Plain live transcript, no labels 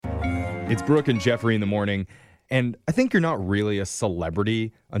It's Brooke and Jeffrey in the morning. And I think you're not really a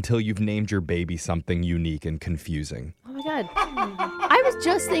celebrity until you've named your baby something unique and confusing. Oh my God. I was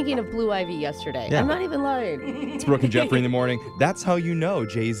just thinking of Blue Ivy yesterday. Yeah. I'm not even lying. It's Brooke and Jeffrey in the morning. That's how you know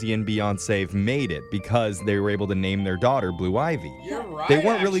Jay-Z and Beyonce have made it, because they were able to name their daughter Blue Ivy. You're right, They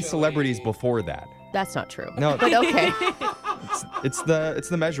weren't really actually. celebrities before that. That's not true. No. But okay. It's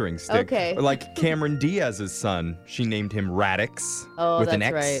the measuring stick. Okay. Like Cameron Diaz's son, she named him Radix Oh, with that's an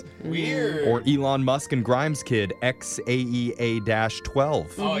X. right. Weird. Or Elon Musk and Grimes' kid, XAEA-12.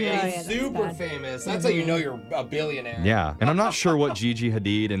 Oh, yeah, he's that's super bad. famous. That's how you know you're a billionaire. Yeah, and I'm not sure what Gigi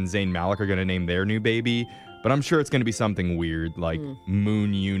Hadid and Zayn Malik are going to name their new baby, but I'm sure it's going to be something weird like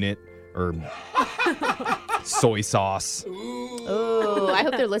Moon Unit or soy sauce. Oh, I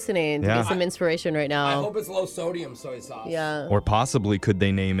hope they're listening to Yeah. get some inspiration right I now. hope it's low sodium soy sauce. Yeah. Or possibly could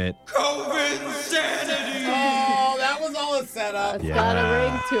they name it? Oh, that was all a setup. It's got a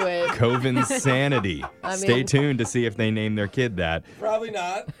ring to it. Coven Sanity. I Stay mean- tuned to see if they name their kid that. Probably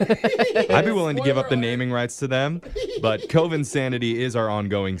not. I'd be willing to give up the Spoiler alert. naming rights to them, but Coven Sanity is our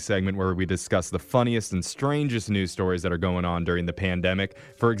ongoing segment where we discuss the funniest and strangest news stories that are going on during the pandemic.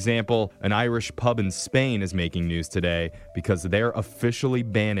 For example, an Irish pub in Spain is making news today because they're officially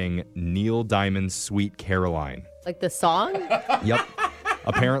banning Neil Diamond's Sweet Caroline. Like the song? Yep.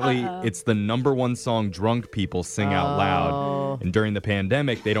 Apparently, it's the number one song drunk people sing out loud. And during the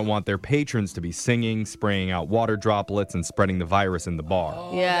pandemic, they don't want their patrons to be singing, spraying out water droplets, and spreading the virus in the bar.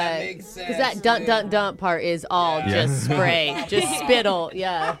 Yeah. that makes sense. Because that dun dun dun part is all Yeah. just spray, just spittle.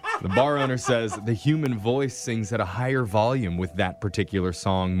 Yeah. The bar owner says the human voice sings at a higher volume with that particular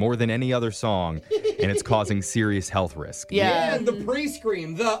song more than any other song, and it's causing serious health risk. Yeah. And the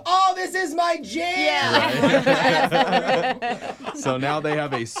pre-scream, this is my jam. Yeah. So now they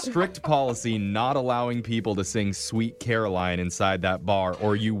have a strict policy not allowing people to sing Sweet Caroline inside that bar,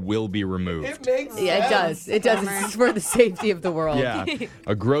 or you will be removed. It makes sense. Yeah, it does. It does. It's for the safety of the world. Yeah.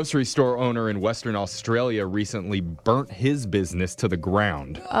 A grocery store owner in Western Australia recently burnt his business to the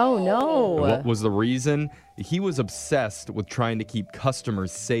ground. Oh, no. What was the reason? He was obsessed with trying to keep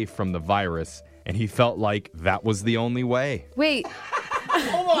customers safe from the virus, and he felt like that was the only way. Wait.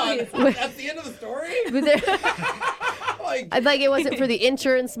 Hold on. That's the end of the story? But there, Like, it wasn't for the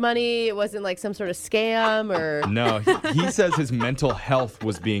insurance money. It wasn't like some sort of scam or. No, he says his mental health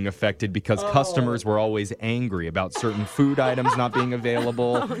was being affected because customers were always angry about certain food items not being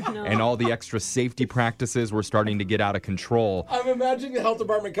available, and all the extra safety practices were starting to get out of control. I'm imagining the health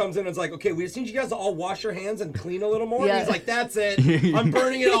department comes in and it's like, okay, we just need you guys to all wash your hands and clean a little more. Yeah. And he's like, that's it. I'm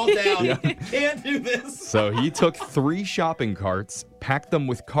burning it all down. You can't do this. So he took 3 shopping carts, packed them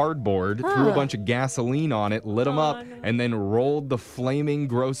with cardboard, threw a bunch of gasoline on it, lit them up, and then rolled the flaming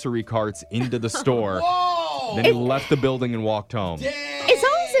grocery carts into the store. Whoa! Then he left the building and walked home. Dang. It's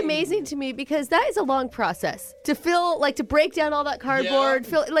always amazing to me because that is a long process to to break down all that cardboard.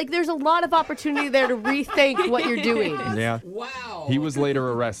 Yeah. There's a lot of opportunity there to rethink what you're doing. Yeah. Wow. He was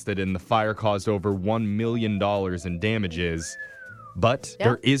later arrested, and the fire caused over $1 million in damages. But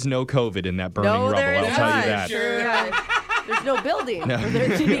there is no COVID in that burning rubble, there I'll is tell you not. that. Sure. Yeah. There's no building where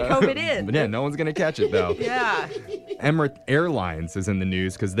there should be COVID in. But yeah, no one's going to catch it, though. Yeah. Emirates Airlines is in the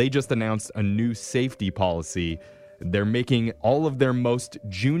news because they just announced a new safety policy. They're making all of their most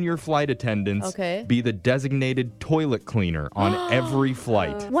junior flight attendants be the designated toilet cleaner on every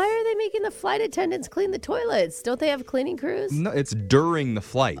flight. Why are they making the flight attendants clean the toilets? Don't they have cleaning crews? No, it's during the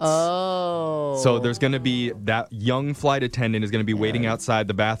flights. Oh. So there's going to be that young flight attendant is going to be waiting outside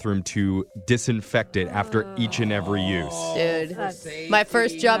the bathroom to disinfect it after each and every use. Dude, Safety. my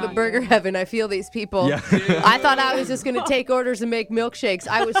first job at Burger Heaven, I feel these people. Yeah. I thought I was just going to take orders and make milkshakes.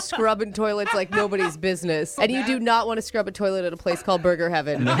 I was scrubbing toilets like nobody's business. And you do not want to scrub a toilet at a place called Burger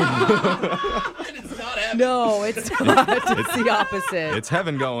Heaven. It's not happening. No, it's not. It's the opposite. It's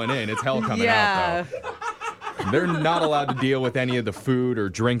heaven going in. It's hell coming yeah. out, though. They're not allowed to deal with any of the food or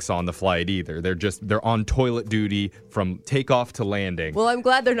drinks on the flight either. They're on toilet duty from takeoff to landing. Well, I'm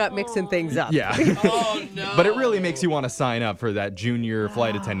glad they're not mixing things up. Yeah. Oh, no. But it really makes you want to sign up for that junior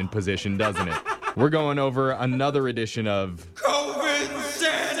flight attendant position, doesn't it? We're going over another edition of COVID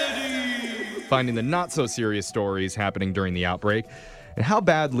Sanity, finding the not so serious stories happening during the outbreak. And how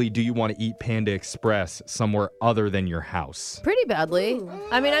badly do you want to eat Panda Express somewhere other than your house? Pretty badly.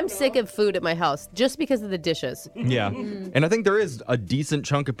 I mean, I'm sick of food at my house just because of the dishes. Yeah. And I think there is a decent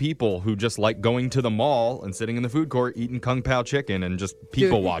chunk of people who just like going to the mall and sitting in the food court eating Kung Pao chicken and just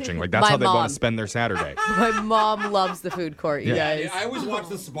people watching. Like, that's my how they mom. want to spend their Saturday. My mom loves the food court, you Yeah. guys. I always watch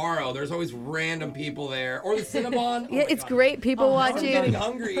the Sbarro. There's always random people there. Or the Cinnabon. Yeah, it's great. People I'm getting watching.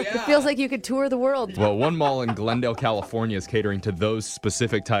 hungry, yeah. It feels like you could tour the world. Well, one mall in Glendale, California is catering to those those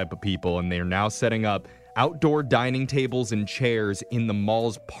specific type of people, and they're now setting up outdoor dining tables and chairs in the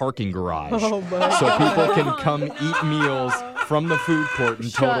mall's parking garage. Oh my so people can come eat meals from the food court in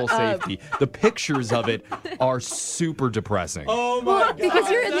total safety. The pictures of it are super depressing. Oh my Well, god.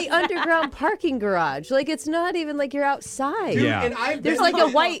 because you're in the underground parking garage. Like, it's not even like you're outside. Yeah. And I've There's been like a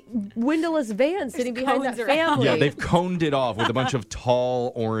white windowless van sitting behind that cones around. family. Yeah, they've coned it off with a bunch of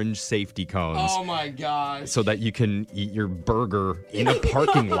tall orange safety cones Oh my gosh. so that you can eat your burger in a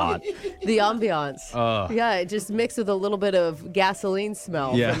parking lot. The ambiance. Yeah, it just mixed with a little bit of gasoline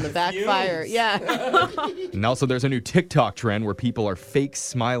smell Yeah. from the backfire. Fumes. Yeah. And also there's a new TikTok trend where people are fake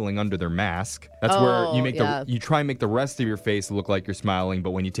smiling under their mask. That's where Oh, you make yeah. you try and make the rest of your face look like you're smiling,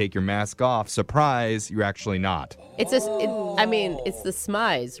 but when you take your mask off, surprise, you're actually not. It's just, I mean, it's the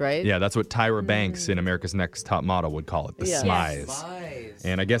smize, right? Yeah, that's what Tyra Banks in America's Next Top Model would call it, the Yeah. smize. Nice.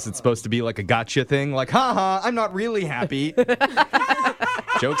 And I guess it's supposed to be like a gotcha thing, like, haha, I'm not really happy.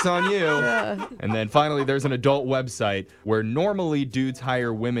 Joke's on you. And then finally, there's an adult website where normally dudes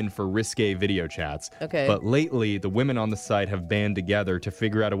hire women for risque video chats. Okay. But lately, the women on the site have band together to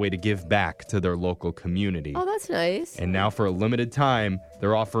figure out a way to give back to their local community. Oh, that's nice. And now, for a limited time,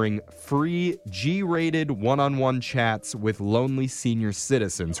 they're offering free G-rated one-on-one chats with lonely senior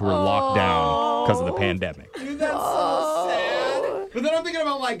citizens who are locked down because of the pandemic. Dude, that's so sad. But then I'm thinking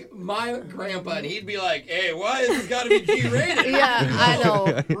about like my grandpa, and he'd be like, "Hey, why has this got to be G-rated? Yeah, I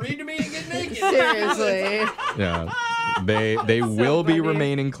know. Read to me and get naked." Seriously. Yeah. They will be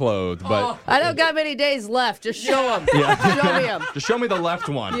remaining clothed, but I don't got many days left. Just show them. Show me them. just show me the left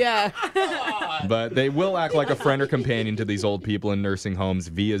one. Yeah. But they will act like a friend or companion to these old people in nursing homes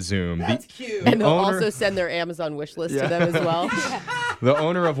via Zoom. That's cute. And they'll owner- also send their Amazon wish list Yeah. to them as well. The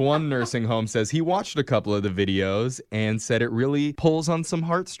owner of one nursing home says he watched a couple of the videos and said it really pulls on some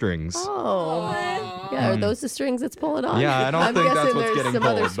heartstrings. Oh. Yeah, are those the strings it's pulling on? Yeah, I don't I'm think that's guessing what's there's getting some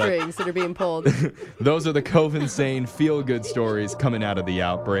other pulled, but- strings that are being pulled. Those are the Cove Insane feel-good stories coming out of the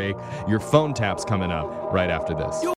outbreak. Your phone tap's coming up right after this.